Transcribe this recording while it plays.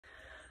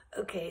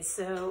Okay,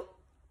 so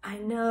I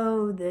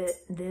know that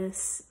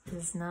this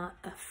is not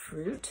a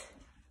fruit.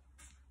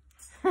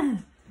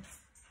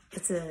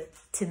 It's a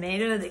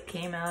tomato that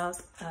came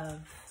out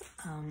of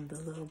the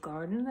little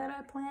garden that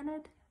I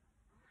planted.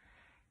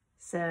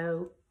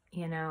 So,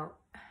 you know,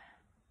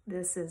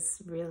 this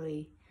is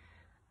really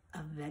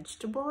a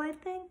vegetable, I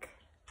think.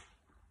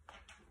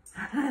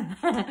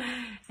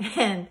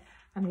 And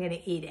I'm gonna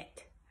eat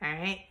it, all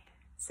right?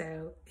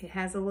 So it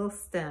has a little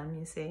stem,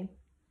 you see?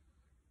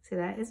 See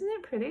that? Isn't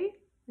it pretty?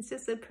 It's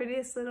just the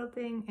prettiest little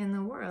thing in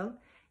the world.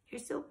 You're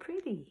so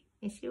pretty.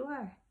 Yes, you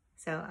are.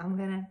 So I'm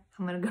gonna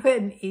go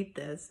ahead and eat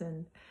this,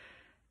 and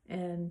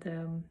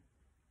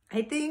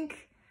I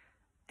think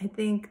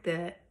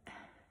that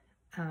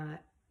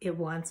it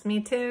wants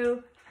me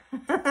to.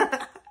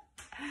 I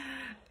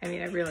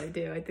mean, I really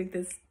do. I think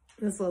this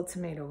little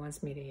tomato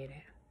wants me to eat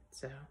it.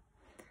 So,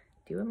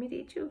 do you want me to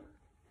eat you?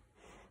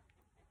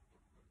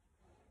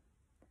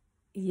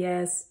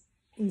 Yes,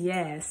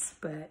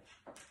 but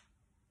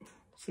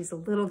she's a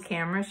little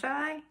camera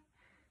shy,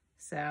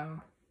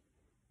 so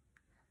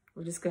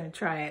we're just gonna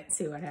try it and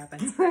see what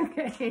happens.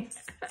 Okay.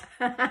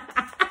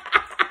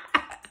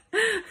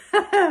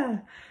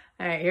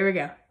 All right, here we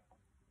go.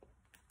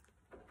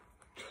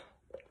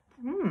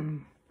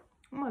 Oh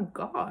my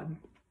God.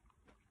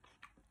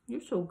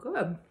 You're so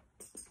good.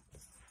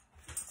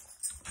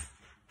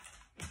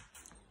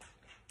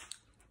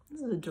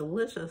 This is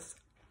delicious.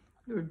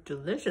 You're a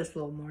delicious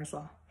little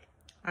morsel.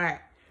 All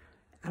right,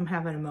 I'm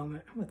having a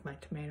moment with my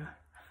tomato.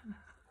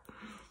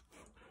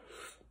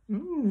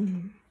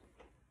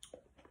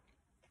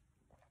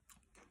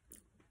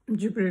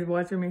 Jupiter's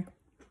watching me.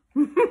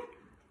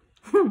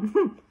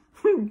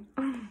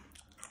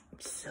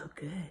 So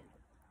good.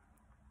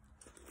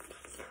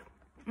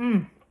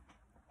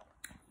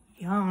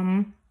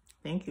 Yum.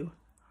 Thank you.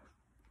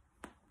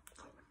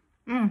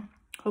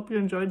 Hope you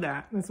enjoyed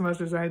that as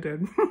much as I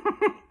did.